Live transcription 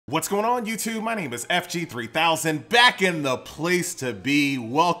What's going on, YouTube? My name is FG3000, back in the place to be.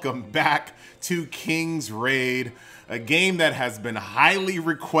 Welcome back to King's Raid, a game that has been highly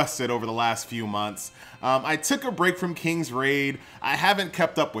requested over the last few months. I took a break from King's Raid. I haven't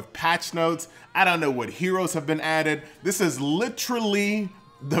kept up with patch notes. I don't know what heroes have been added. This is literally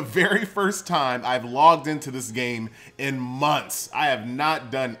the very first time I've logged into this game in months. I have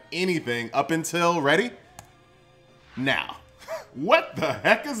not done anything up until, ready? Now. What the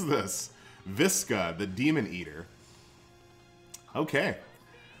heck is this? Visca, the Demon Eater. Okay.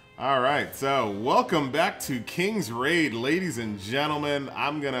 Alright, so welcome back to King's Raid, ladies and gentlemen.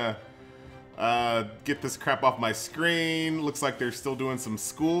 I'm gonna get this crap off my screen. Looks like they're still doing some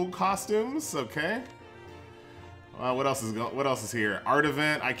school costumes. Okay. What else is here? Art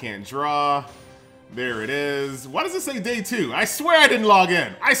event, I can't draw. There it is. Why does it say day 2? I swear I didn't log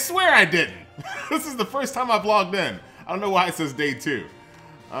in. I swear I didn't. This is the first time I've logged in. I don't know why it says day 2.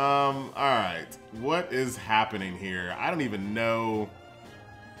 Alright. What is happening here? I don't even know.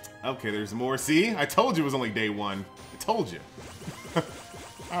 Okay, there's more. See? I told you it was only day 1. I told you.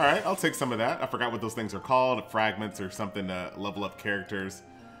 Alright, I'll take some of that. I forgot what those things are called. Fragments or something to level up characters.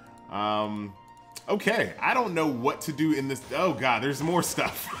 Okay, I don't know what to do in this. Oh god, there's more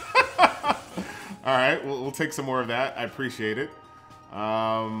stuff. Alright, we'll take some more of that. I appreciate it.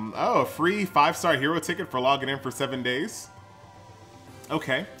 Oh, a free 5-star hero ticket for logging in for 7 days.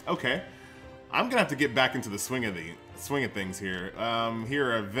 Okay, okay. I'm gonna have to get back into the swing of things here.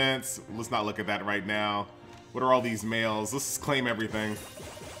 Here are events. Let's not look at that right now. What are all these mails? Let's just claim everything.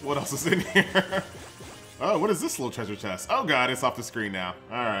 What else is in here? Oh, what is this little treasure chest? Oh god, it's off the screen now.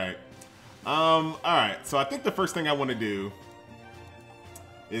 Alright. Alright, so I think the first thing I want to do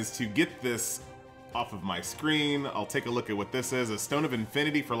is to get this off of my screen. I'll take a look at what this is. A Stone of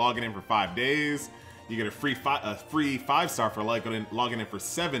Infinity for logging in for 5 days. You get a free 5-star for logging in for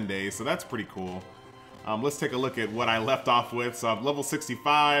 7 days, so that's pretty cool. Let's take a look at what I left off with. So I'm level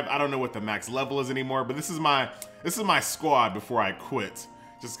 65. I don't know what the max level is anymore, but this is my squad before I quit.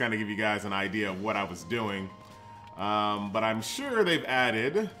 Just kind of give you guys an idea of what I was doing. But I'm sure they've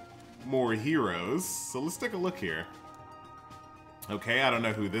added more heroes. So let's take a look here. Okay, I don't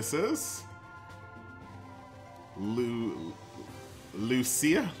know who this is. Lucia?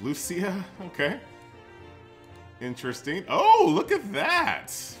 Okay. Interesting. Oh, look at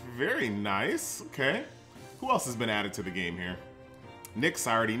that. Very nice. Okay. Who else has been added to the game here? Nyx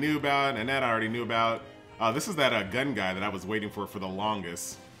I already knew about. Annette I already knew about. This is that gun guy that I was waiting for the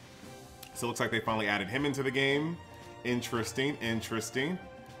longest. So it looks like they finally added him into the game. Interesting, interesting.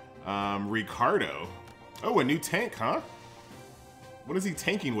 Ricardo. Oh, a new tank, huh? What is he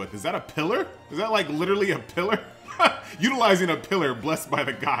tanking with? Is that a pillar? Is that like literally a pillar? Utilizing a pillar blessed by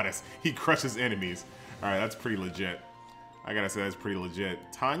the goddess. He crushes enemies. Alright, that's pretty legit. I gotta say, that's pretty legit.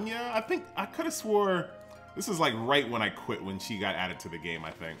 Tanya, I think I could have swore this is like right when I quit when she got added to the game,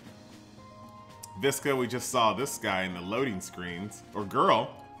 I think. Visca, we just saw this guy in the loading screens. Or girl,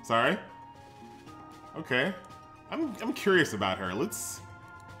 sorry. Okay. I'm curious about her. Let's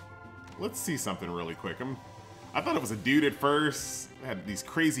see something really quick. I thought it was a dude at first. It had these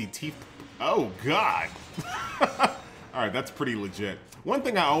crazy teeth. Oh, God. Alright, that's pretty legit. One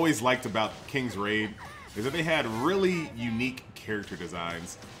thing I always liked about King's Raid is that they had really unique character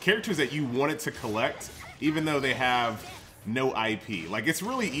designs. Characters that you wanted to collect, even though they have no IP. Like, it's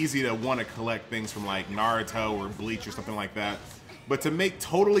really easy to want to collect things from, like, Naruto or Bleach or something like that. But to make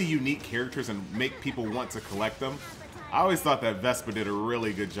totally unique characters and make people want to collect them, I always thought that Vespa did a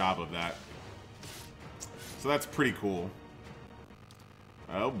really good job of that. So that's pretty cool.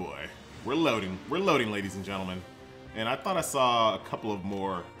 Oh boy. We're loading, ladies and gentlemen. And I thought I saw a couple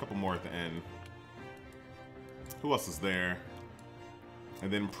more at the end. Who else is there?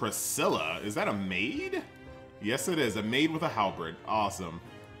 And then Priscilla. Is that a maid? Yes, it is. A maid with a halberd. Awesome.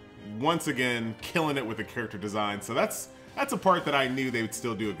 Once again, killing it with the character design. So that's a part that I knew they would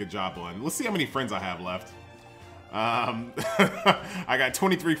still do a good job on. Let's see how many friends I have left. I got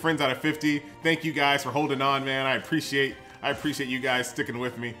 23 friends out of 50. Thank you guys for holding on, man. I appreciate you guys sticking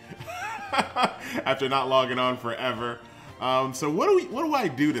with me after not logging on forever. So what do I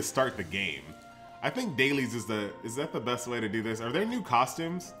do to start the game? I think dailies is that the best way to do this? Are there new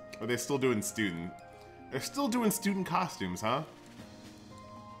costumes? Or are they still doing student? They're still doing student costumes, huh?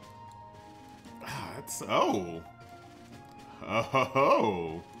 That's oh.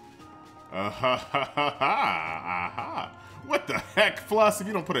 Oh. What the heck, Floss, if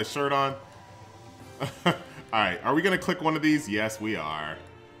you don't put a shirt on? Alright, are we gonna click one of these? Yes, we are.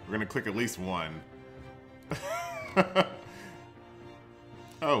 We're gonna click at least one.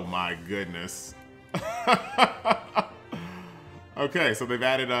 Oh my goodness. Okay, so they've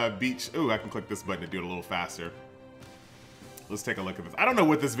added beach. Ooh, I can click this button to do it a little faster. Let's take a look at this. I don't know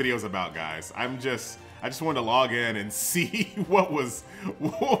what this video is about, guys. I just wanted to log in and see what was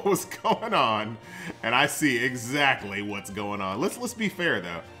going on, and I see exactly what's going on. Let's be fair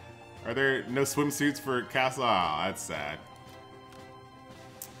though. Are there no swimsuits for Castle? Ah, that's sad.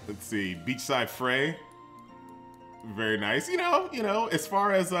 Let's see, beachside fray. Very nice. You know, as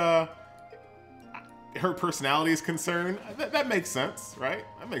far as her personality is concerned, that makes sense, right?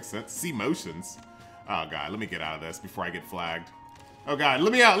 That makes sense. See motions. Oh god, let me get out of this before I get flagged. Oh god,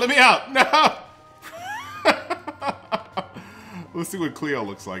 let me out, let me out! No! Let's see what Cleo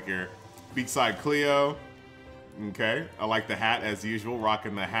looks like here. Beachside Cleo. Okay, I like the hat as usual,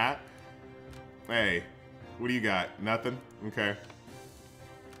 rocking the hat. Hey, what do you got? Nothing? Okay.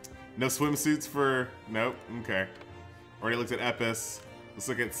 No swimsuits for, nope, okay. Already looked at Epis. Let's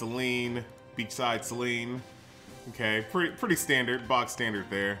look at Celine, Beachside Celine. Okay, pretty standard, box standard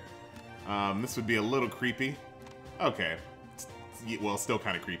there. This would be a little creepy. Okay, well, still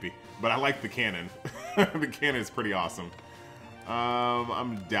kind of creepy, but I like the cannon. The cannon is pretty awesome.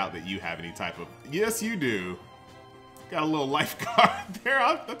 I'm doubt that you have any type of, yes you do. Got a little lifeguard there,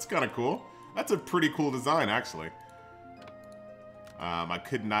 that's kind of cool. That's a pretty cool design, actually. I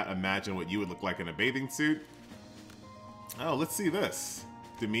could not imagine what you would look like in a bathing suit. Oh, let's see this.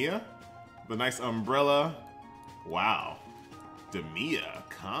 Demia, the nice umbrella. Wow. Demia,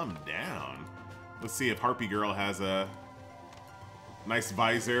 calm down. Let's see if Harpy Girl has a nice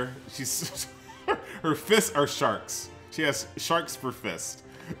visor. She's her fists are sharks. She has sharks for fist.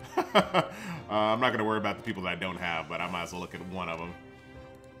 I'm not gonna worry about the people that I don't have, but I might as well look at one of them.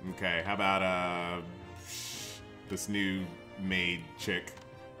 Okay, how about this new maid chick?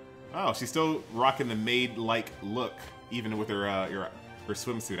 Oh, she's still rocking the maid-like look, even with her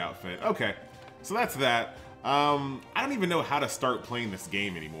swimsuit outfit. Okay, so that's that. I don't even know how to start playing this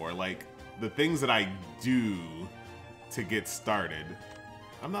game anymore. Like, the things that I do to get started.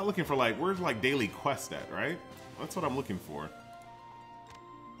 I'm not looking for, like, where's, like, daily quest at, right? That's what I'm looking for.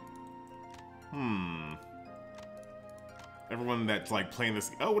 Everyone that's, like, playing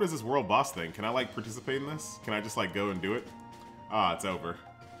this... Oh, what is this world boss thing? Can I, like, participate in this? Can I just, like, go and do it? Ah, it's over.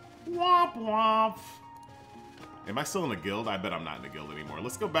 Womp womp. Am I still in the guild? I bet I'm not in the guild anymore.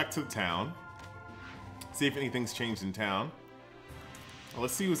 Let's go back to the town. See if anything's changed in town. Well,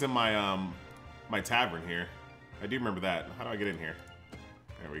 let's see who's in my my tavern here. I do remember that. How do I get in here?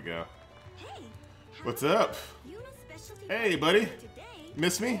 There we go. Hey, what's up? Hey, buddy.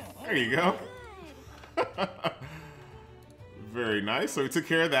 Miss me? There you go. Very nice. So we took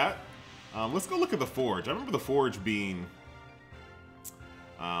care of that. Let's go look at the forge. I remember the forge being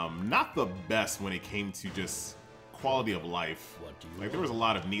not the best when it came to just quality of life. Like, there was a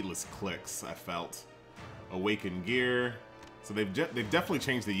lot of needless clicks, I felt. Awaken gear. So they've definitely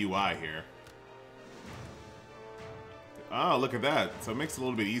changed the UI here. Oh, look at that. So it makes it a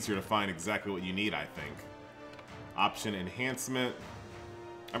little bit easier to find exactly what you need, I think. Option enhancement.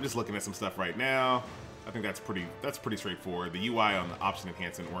 I'm just looking at some stuff right now. I think that's pretty straightforward. The UI on the option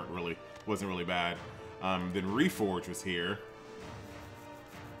enhancement wasn't really bad. Then Reforge was here.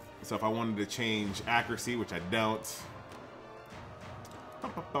 So if I wanted to change accuracy, which I don't.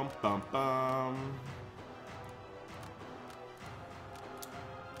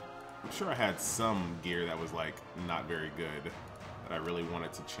 I'm sure I had some gear that was like not very good that I really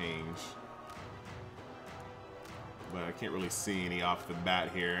wanted to change. But I can't really see any off the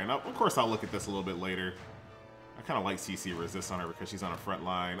bat here. And of course I'll look at this a little bit later. I kind of like CC resist on her because she's on a front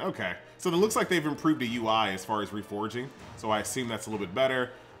line. Okay, so it looks like they've improved the UI as far as reforging. So I assume that's a little bit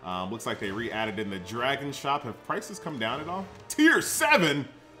better. Looks like they re-added in the Dragon Shop. Have prices come down at all? Tier 7?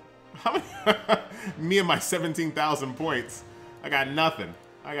 How many? Me and my 17,000 points. I got nothing.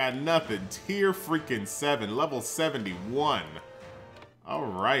 I got nothing. Tier freaking 7. Level 71.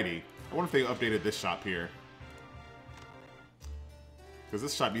 Alrighty. I wonder if they updated this shop here. Because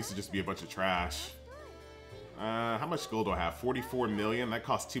this shop used to just be a bunch of trash. How much gold do I have? 44 million? That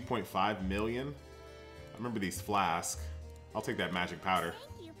costs 2.5 million? I remember these flasks. I'll take that magic powder.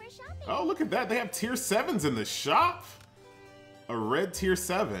 Oh, look at that. They have tier 7s in the shop. A red tier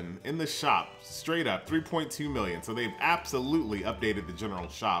 7 in the shop. Straight up. 3.2 million. So they've absolutely updated the general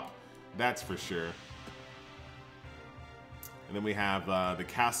shop. That's for sure. And then we have the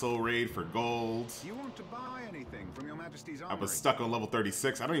castle raid for gold. You want to buy anything from your Majesty's armory? I was stuck on level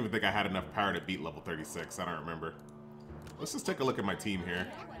 36. I don't even think I had enough power to beat level 36. I don't remember. Let's just take a look at my team here.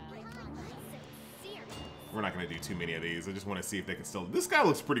 We're not going to do too many of these. I just want to see if they can still... This guy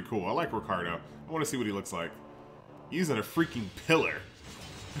looks pretty cool. I like Ricardo. I want to see what he looks like. Using a freaking pillar.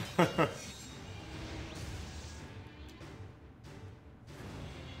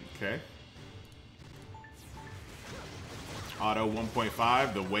 Okay. Auto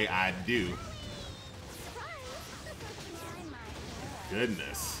 1.5, the way I do.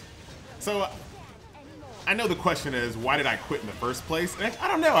 Goodness. So, I know the question is, why did I quit in the first place? And I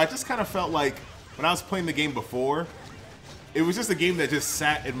don't know, I just kind of felt like when I was playing the game before, it was just a game that just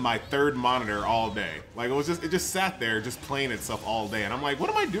sat in my third monitor all day. Like, it just sat there just playing itself all day. And I'm like, what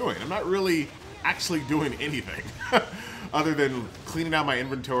am I doing? I'm not really actually doing anything other than cleaning out my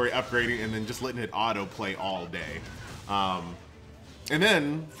inventory, upgrading, and then just letting it auto play all day. And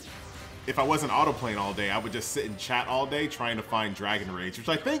then, if I wasn't auto playing all day, I would just sit and chat all day trying to find Dragon Raids, which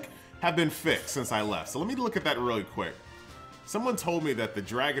I think have been fixed since I left. So let me look at that really quick. Someone told me that the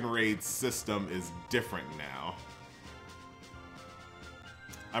Dragon Raid system is different now.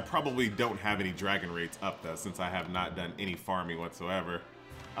 I probably don't have any Dragon Raids up though, since I have not done any farming whatsoever.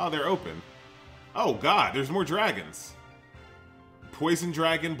 Oh, they're open. Oh god, there's more dragons. Poison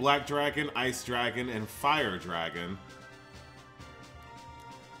Dragon, Black Dragon, Ice Dragon, and Fire Dragon.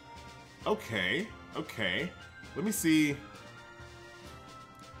 Okay, okay. Let me see.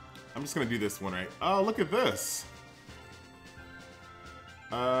 I'm just gonna do this one, right? Oh, look at this.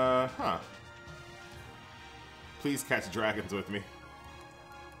 Huh. Please catch dragons with me.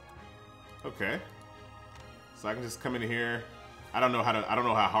 Okay. So I can just come in here. I don't know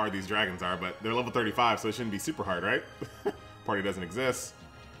how hard these dragons are, but they're level 35, so it shouldn't be super hard, right? Party doesn't exist.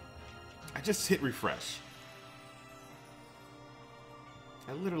 I just hit refresh.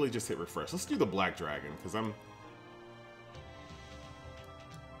 I literally just hit refresh. Let's do the Black Dragon, because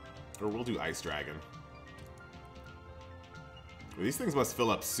or we'll do Ice Dragon. Well, these things must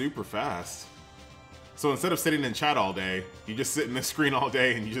fill up super fast. So instead of sitting in chat all day, you just sit in this screen all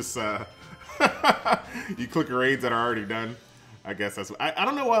day and you just, you click raids that are already done. I guess that's what, I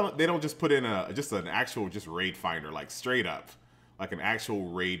don't know why they don't just put in just an actual raid finder, like straight up. Like an actual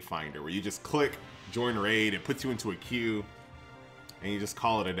raid finder where you just click join raid, it puts you into a queue, and you just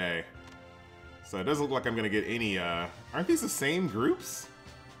call it a day. So it doesn't look like I'm gonna get any, aren't these the same groups?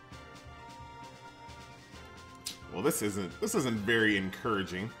 Well, this isn't very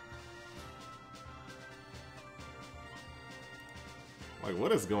encouraging. Like,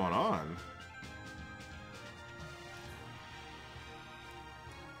 what is going on?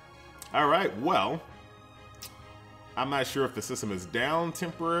 Alright, well, I'm not sure if the system is down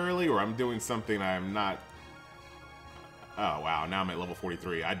temporarily or I'm doing something I'm not. Oh, wow, now I'm at level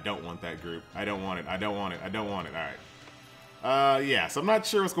 43. I don't want that group. I don't want it. I don't want it. I don't want it. Alright. Yeah, so I'm not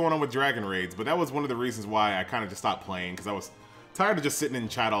sure what's going on with Dragon Raids, but that was one of the reasons why I kind of just stopped playing, because I was tired of just sitting in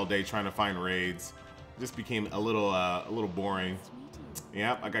chat all day trying to find raids. It just became a little boring.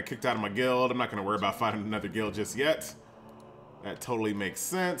 Yep, I got kicked out of my guild. I'm not going to worry about finding another guild just yet. That totally makes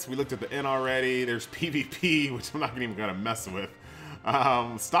sense. We looked at the inn already. There's PvP, which I'm not even going to mess with.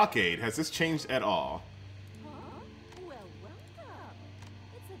 Stockade, has this changed at all?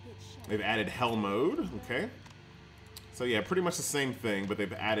 They've added Hell mode, okay. So yeah, pretty much the same thing, but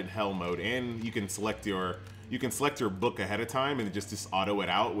they've added Hell mode, and you can select your book ahead of time and just auto it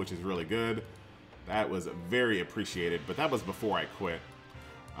out, which is really good. That was very appreciated, but that was before I quit.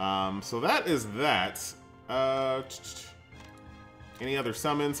 So that is that. Any other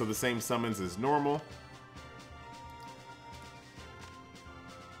summons? So the same summons as normal.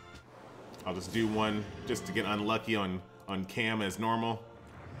 I'll just do one just to get unlucky on cam as normal.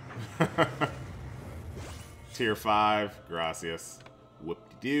 Tier 5, gracias.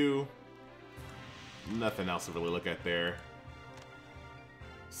 Whoop-de-doo. Nothing else to really look at there.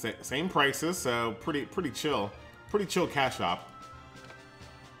 Same prices, so pretty chill. Pretty chill cash shop.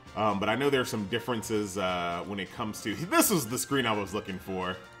 But I know there's some differences when it comes to... This was the screen I was looking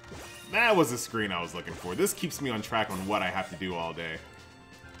for. That was the screen I was looking for. This keeps me on track on what I have to do all day.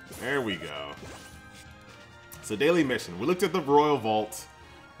 There we go. So daily mission. We looked at the Royal Vault.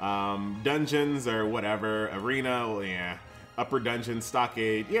 Dungeons or whatever. Arena, well, yeah. Upper Dungeon,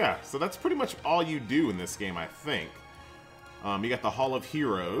 Stockade. Yeah, so that's pretty much all you do in this game, I think. You got the Hall of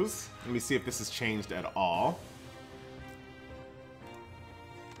Heroes. Let me see if this has changed at all.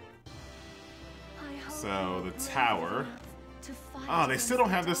 So, the tower. Oh, they still don't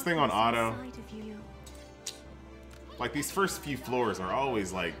have this thing on auto. Like, these first few floors are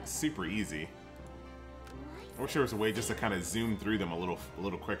always, like, super easy. I wish there was a way just to kind of zoom through them a little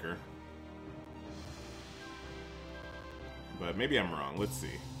quicker. But maybe I'm wrong. Let's see.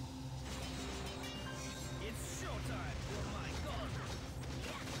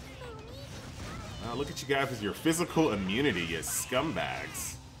 Look at you guys with your physical immunity, you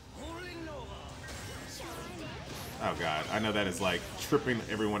scumbags. Oh god, I know that is like tripping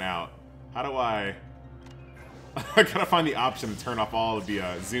everyone out. How do I... I gotta find the option to turn off all of the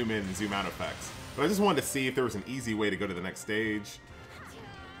zoom in and zoom out effects. But I just wanted to see if there was an easy way to go to the next stage.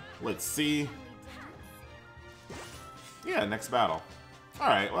 Let's see. Yeah, next battle. All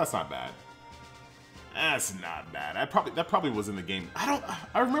right, well, that's not bad. That's not bad. That probably was in the game.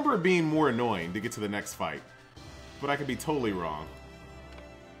 I remember it being more annoying to get to the next fight, but I could be totally wrong.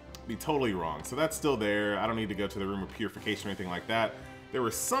 Be totally wrong. So that's still there. I don't need to go to the room of purification or anything like that. There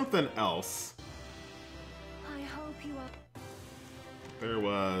was something else. I hope you are. There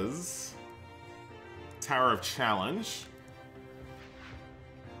was Tower of Challenge.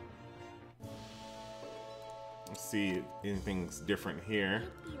 Let's see if anything's different here.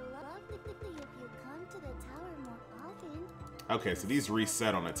 It'd be lovely if you come to the tower more often. Okay, so these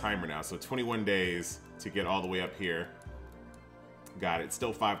reset on a timer now. So 21 days to get all the way up here. Got it.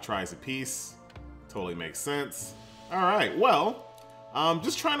 Still 5 tries apiece. Totally makes sense. All right, well,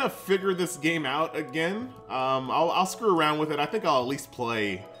 just trying to figure this game out again. I'll screw around with it. I think I'll at least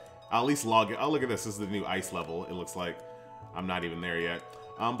play. I'll at least log it. Oh, look at this. This is the new ice level. It looks like I'm not even there yet.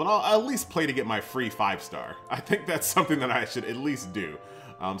 But I'll at least play to get my free 5-star. I think that's something that I should at least do.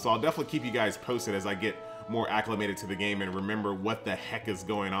 So I'll definitely keep you guys posted as I get more acclimated to the game and remember what the heck is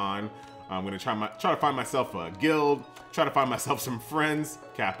going on. I'm gonna try to find myself a guild, try to find myself some friends,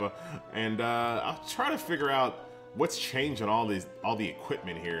 Kappa, and I'll try to figure out what's changed on all the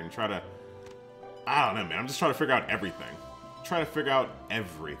equipment here and try to, I don't know, man. I'm just trying to figure out everything. Try to figure out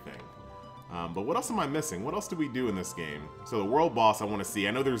everything. But what else am I missing? What else do we do in this game? So the world boss I want to see.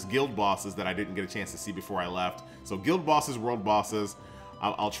 I know there's guild bosses that I didn't get a chance to see before I left. So guild bosses, world bosses.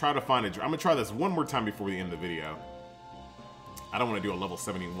 I'll try to find I'm gonna try this one more time before the end of the video. I don't want to do a level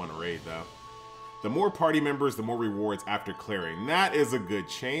 71 raid though. The more party members, the more rewards after clearing. That is a good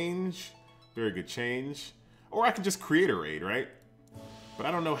change. Very good change. Or I can just create a raid, right? But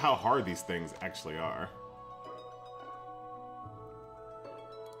I don't know how hard these things actually are.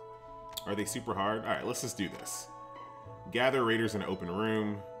 Are they super hard? All right, let's just do this. Gather raiders in an open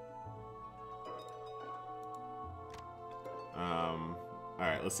room. All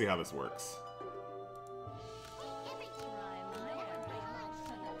right, let's see how this works.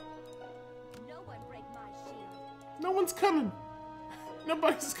 No one's coming.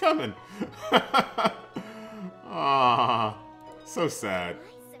 Nobody's coming. Aww, so sad.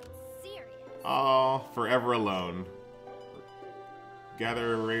 Oh, forever alone.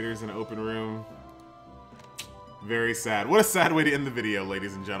 Gather raiders in an open room. Very sad. What a sad way to end the video,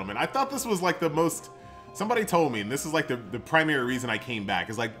 ladies and gentlemen. I thought this was like the most... Somebody told me, and this is like the primary reason I came back.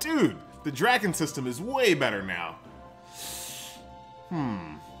 Is like, dude, the dragon system is way better now.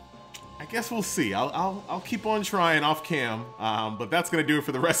 I guess we'll see. I'll keep on trying off cam. But that's gonna do it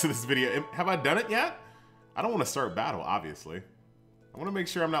for the rest of this video. Have I done it yet? I don't want to start battle, obviously. I want to make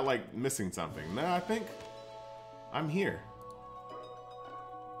sure I'm not like missing something. No, I think I'm here.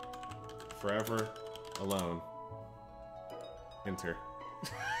 Forever alone. Enter.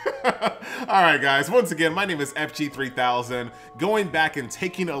 Alright guys, once again, my name is FG3000. Going back and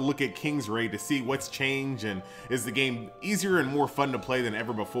taking a look at King's Raid to see what's changed and is the game easier and more fun to play than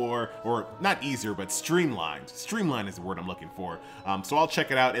ever before, or not easier, but streamlined. Streamlined is the word I'm looking for. So I'll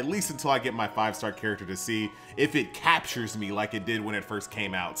check it out at least until I get my 5-star character to see if it captures me like it did when it first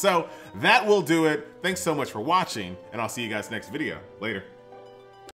came out. So that will do it. Thanks so much for watching, and I'll see you guys next video. Later.